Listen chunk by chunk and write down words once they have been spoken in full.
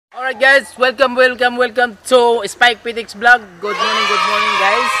Alright guys, welcome to Spike Pitix Vlog. Good morning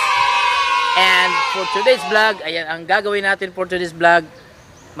guys. And for today's vlog, ayan ang gagawin natin for today's vlog.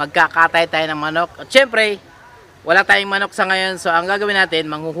 Magkakatay tayo ng manok. At syempre, wala tayong manok sa ngayon. So ang gagawin natin,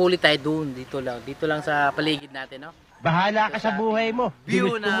 manghuhuli tayo doon. Dito lang sa paligid natin, no? Bahala ka sa buhay mo.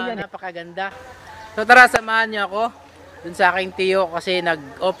 View na napakaganda. So tara, samahan niyo ako dun sa aking tiyo kasi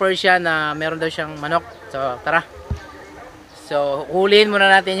nag-offer siya na meron daw siyang manok. So tara. So, huliin muna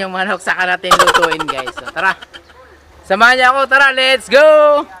natin yung manok, saka natin lutuin guys. So, tara. Samahan niyo ako, tara, let's go!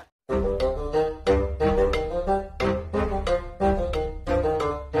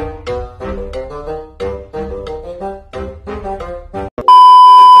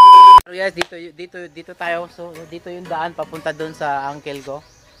 So guys, dito tayo. So, dito yung daan papunta doon sa uncle ko.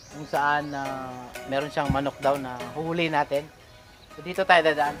 Kung saan meron siyang manok daw na huhuliin natin. So, dito tayo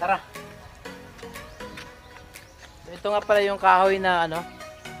dadaan, tara. Ito nga pala yung kahoy na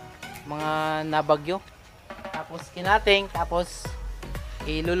mga nabagyo. Tapos kinating, tapos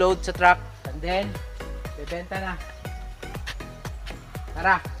i-load sa truck and then bebenta na.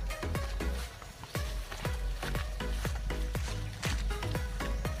 Tara.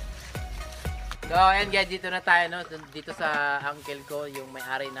 So ayan guys, dito na tayo dito sa uncle ko, yung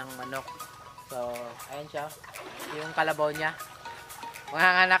may-ari ng manok. So ayan siya, yung kalabaw niya.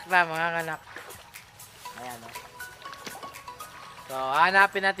 Mga anak. Ayan So,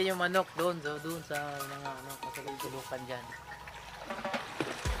 hanapin natin yung manok doon. So, doon sa mga kasalulukan dyan.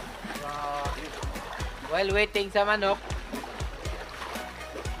 So, while waiting sa manok,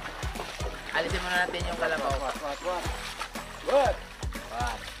 alisin muna natin yung kalabaw. What?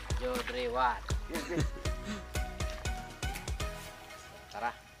 1, 2, 3, what?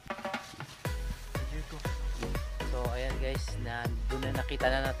 Tara. So, ayan guys, doon na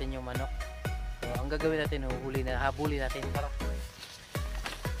nakita na natin yung manok. So, ang gagawin natin, habulin natin. Tara.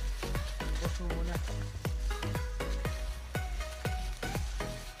 Muna.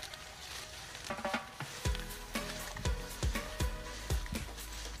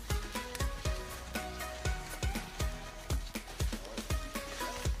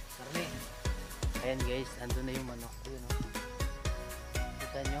 Ayan guys, andun na yung manok. Yun,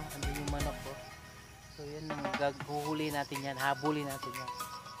 kita nyo, andun yung manok ko. So yan, huhuli natin yan, habulin natin yan.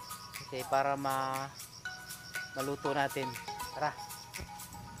 Kasi para maluto natin. Tara.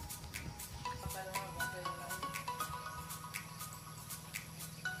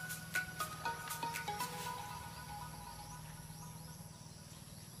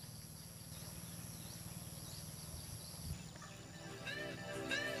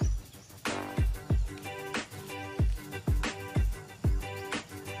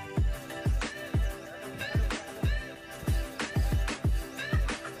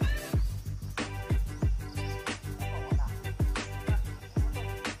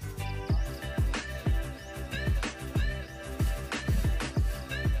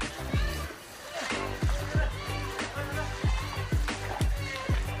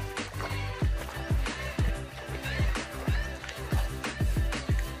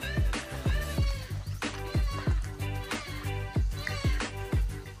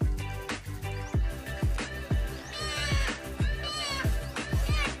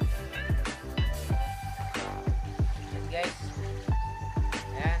 Guys,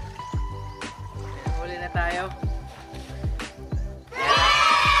 ayan, huli na tayo.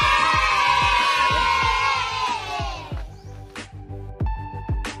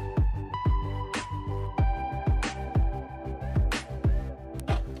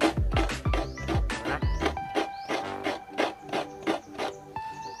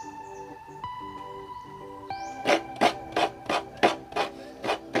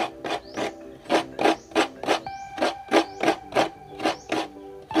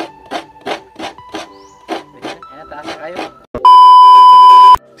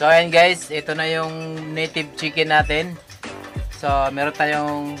 So ayan guys, ito na yung native chicken natin. So meron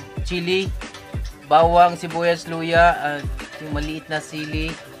tayong chili, bawang, sibuyas, luya, yung maliit na sili,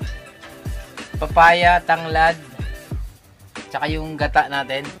 papaya, tanglad, tsaka yung gata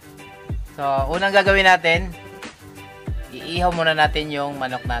natin. So unang gagawin natin, iihaw muna natin yung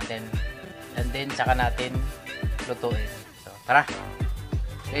manok natin. And then tsaka natin lutuin. So tara,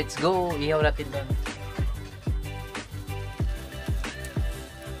 let's go, ihaw natin doon.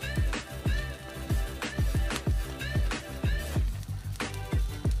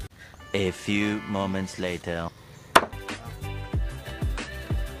 A few moments later.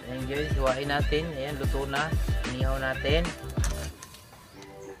 Ayan guys, huwain natin. Ayan, luto na. Inihaw natin.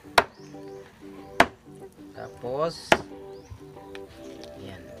 Tapos,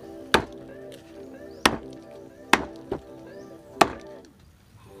 ayan.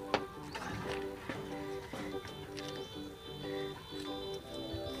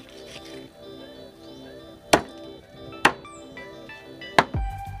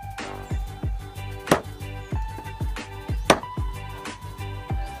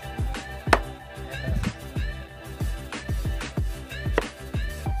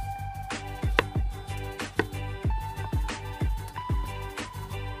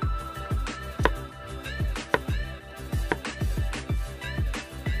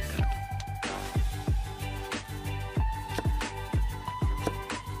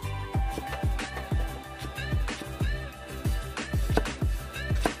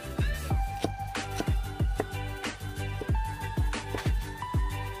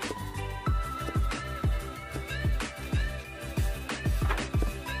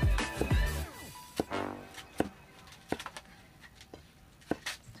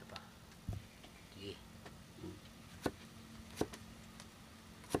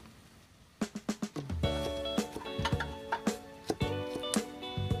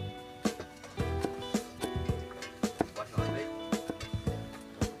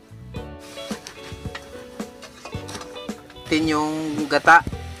 natin yung gata.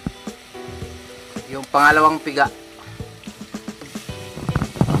 Yung pangalawang piga.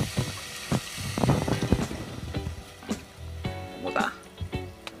 Buta.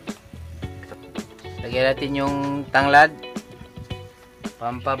 Lagyan natin yung tanglad.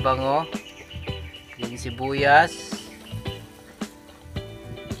 Pampabango. Yung sibuyas.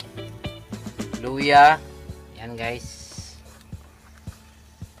 Luya. Yan guys.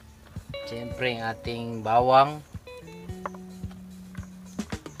 Siyempre ang ating bawang.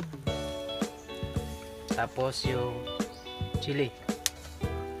 Tapos yung chili.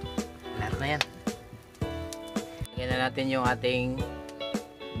 Lahat na yan. Lagyan na natin yung ating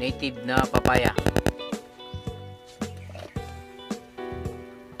native na papaya.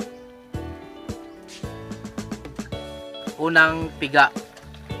 Unang piga.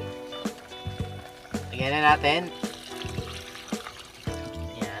 Lagyan na natin.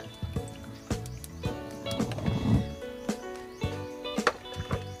 Yan.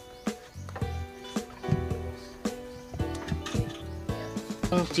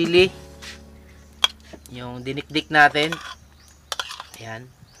 Yung chili. Yung dinikdik natin. Ayan.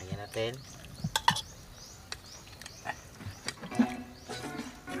 Lagyan natin.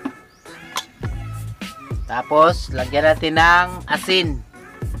 Tapos, lagyan natin ng asin.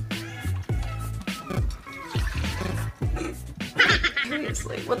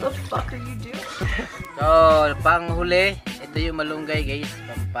 What the fuck are you doing? So, panghuli, ito yung malunggay guys.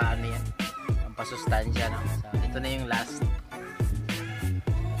 Pampaano yan? Pampasustansya. No? So, ito na yung last.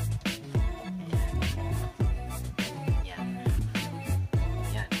 Yan.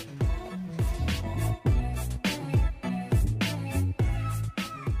 Yan.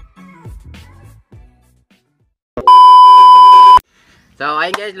 So,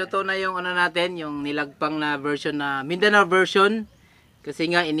 ayun guys, luto na yung ano natin, yung nilagpang na version na Mindanao version.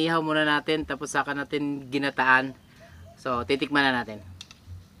 Kasi nga inihaw muna natin tapos saka natin ginataan. So, titikman na natin.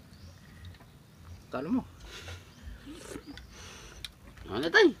 Talo mo. Ano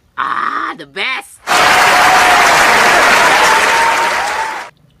tayo? Ah, the best!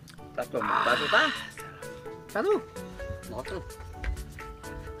 Tato ta. Talo.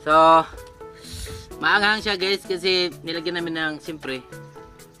 So, maanghang siya guys kasi nilagyan namin ng siyempre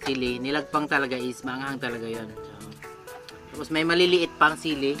sili. Nilagpang talaga is maanghang talaga yon. So, tapos may maliliit pang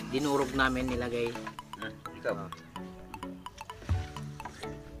sili, dinurog namin nilagay. Ikaw.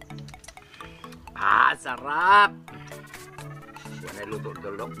 Ah, sarap! Wala luto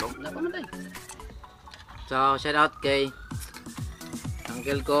dolok. Napamatay. So, shout out kay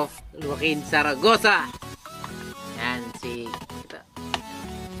uncle ko, Joaquin Zaragoza. Yan, si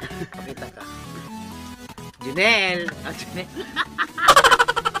pakita ka. Junel! Ah, Junel.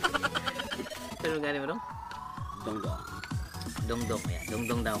 Pero gani mo dong? Dongdong. Dongdong. Ayan.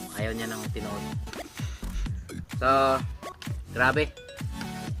 Dongdong daw. Ayaw niya ng tinood. So, grabe.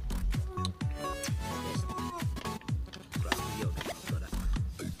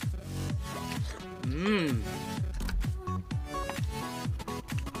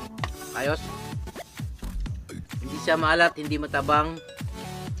 Ayos. Hindi siya maalat, hindi matabang.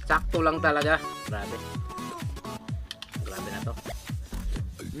 Sakto lang talaga. Grabe. Grabe na to.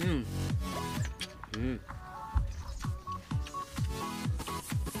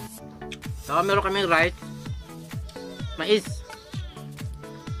 Saka meron kaming rice. Mais.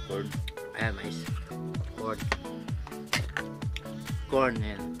 Corn. Ayan, mais. Corn. Corn,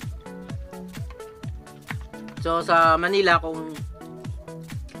 yan. So, sa Manila,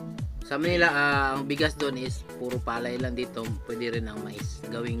 ang bigas doon is puro palay lang dito. Pwede rin ang mais.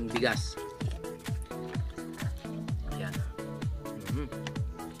 Gawing bigas. Ayan.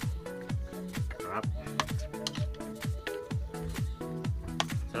 Sarap.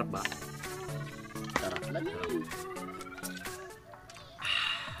 Sarap ba? Sarap lang.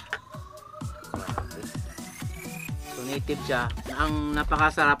 So, native siya. Ang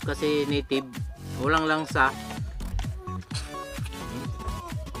napakasarap kasi native. Walang langsa.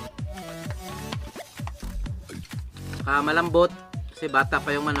 Malambot kasi bata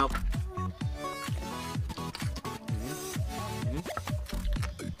pa yung manok.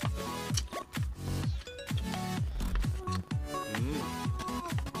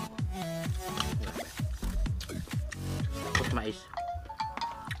 Tapos mais.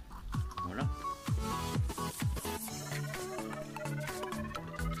 Wala.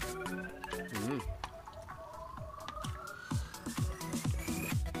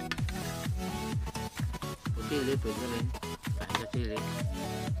 Sili, pwede rin. Kain sa sili.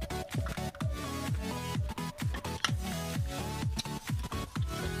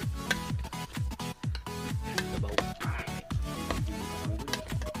 Sabaw.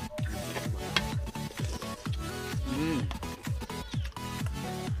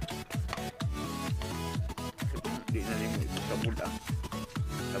 Di na rin sa buta.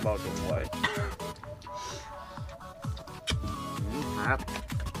 Sabaw itong buhay. Harap.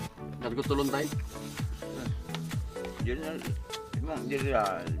 Nagkutulong tayo. Diyan na, emang diyan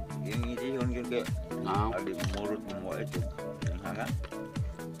na, yung isihon yun kaya, Ah, adi murot mo buhay ito. Yung hanga.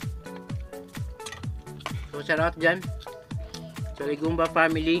 So, shout out dyan sa Ligumba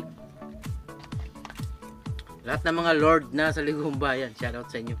family. Lahat ng mga lord na sa Ligumba, yan. Shout out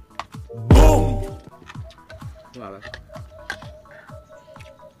sa inyo. Boom!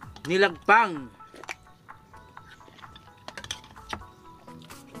 Nilagpang.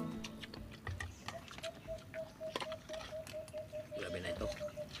 Grabe na ito.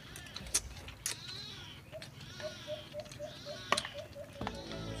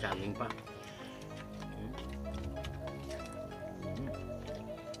 Saging pa.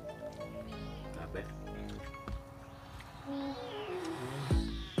 Grabe.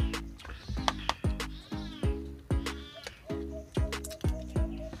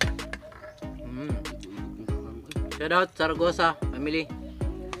 Shout out Saragossa family.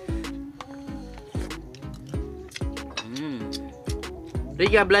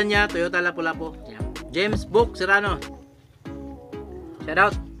 Riga Blanya, Toyota Lapu-Lapu. James Book Serrano. Shout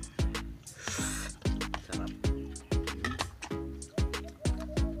out. Sarap.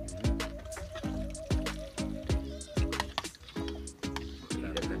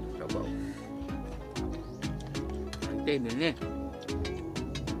 Sabaw. Ante din eh.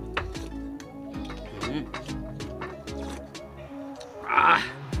 Ah.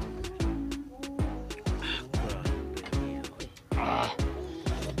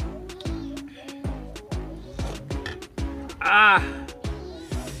 Ah.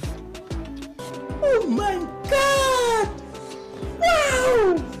 Oh my God!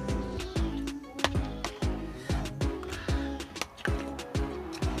 Wow!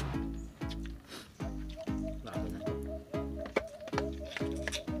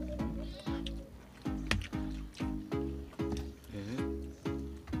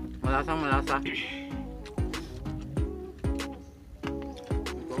 Malasang malasa.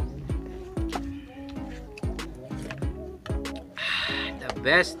 The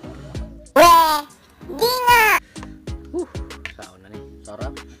best. Sao na ni.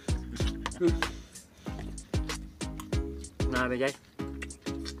 Sarap. Grabe guys.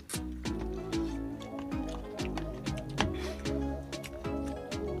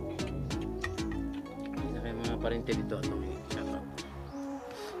 Hindi na kayo mga parente dito. Sarap.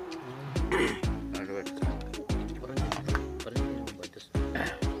 Ano ba? Parente na ba ito?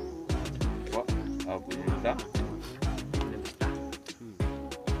 Wah, ako yun. Kumusta ba?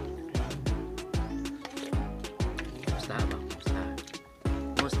 Kumusta?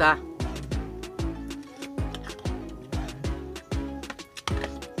 Kumusta?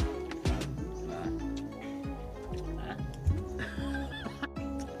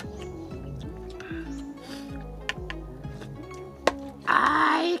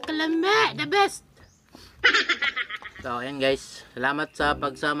 Ay, kalame! The best! So, ayan guys. Salamat sa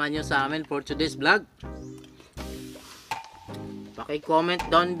pagsama nyo sa amin for today's vlog. Paki-comment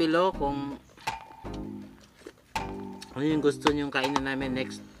down below kung ano yung gusto nyong kainan namin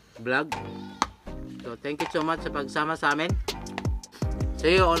next vlog. So, thank you so much sa pagsama sa amin.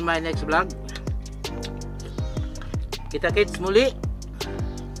 See you on my next vlog. Kita-kits muli.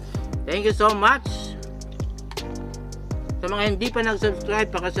 Thank you so much. Sa mga hindi pa nag-subscribe,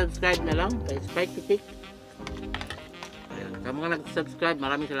 paka-subscribe na lang kay Spike Pitik. Sa mga nag-subscribe,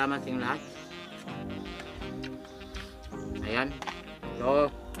 maraming salamat sa inyong lahat. Ayan. So,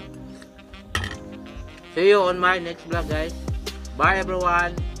 see you on my next vlog guys. Bye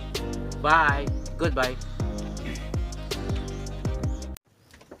everyone. Bye. Goodbye.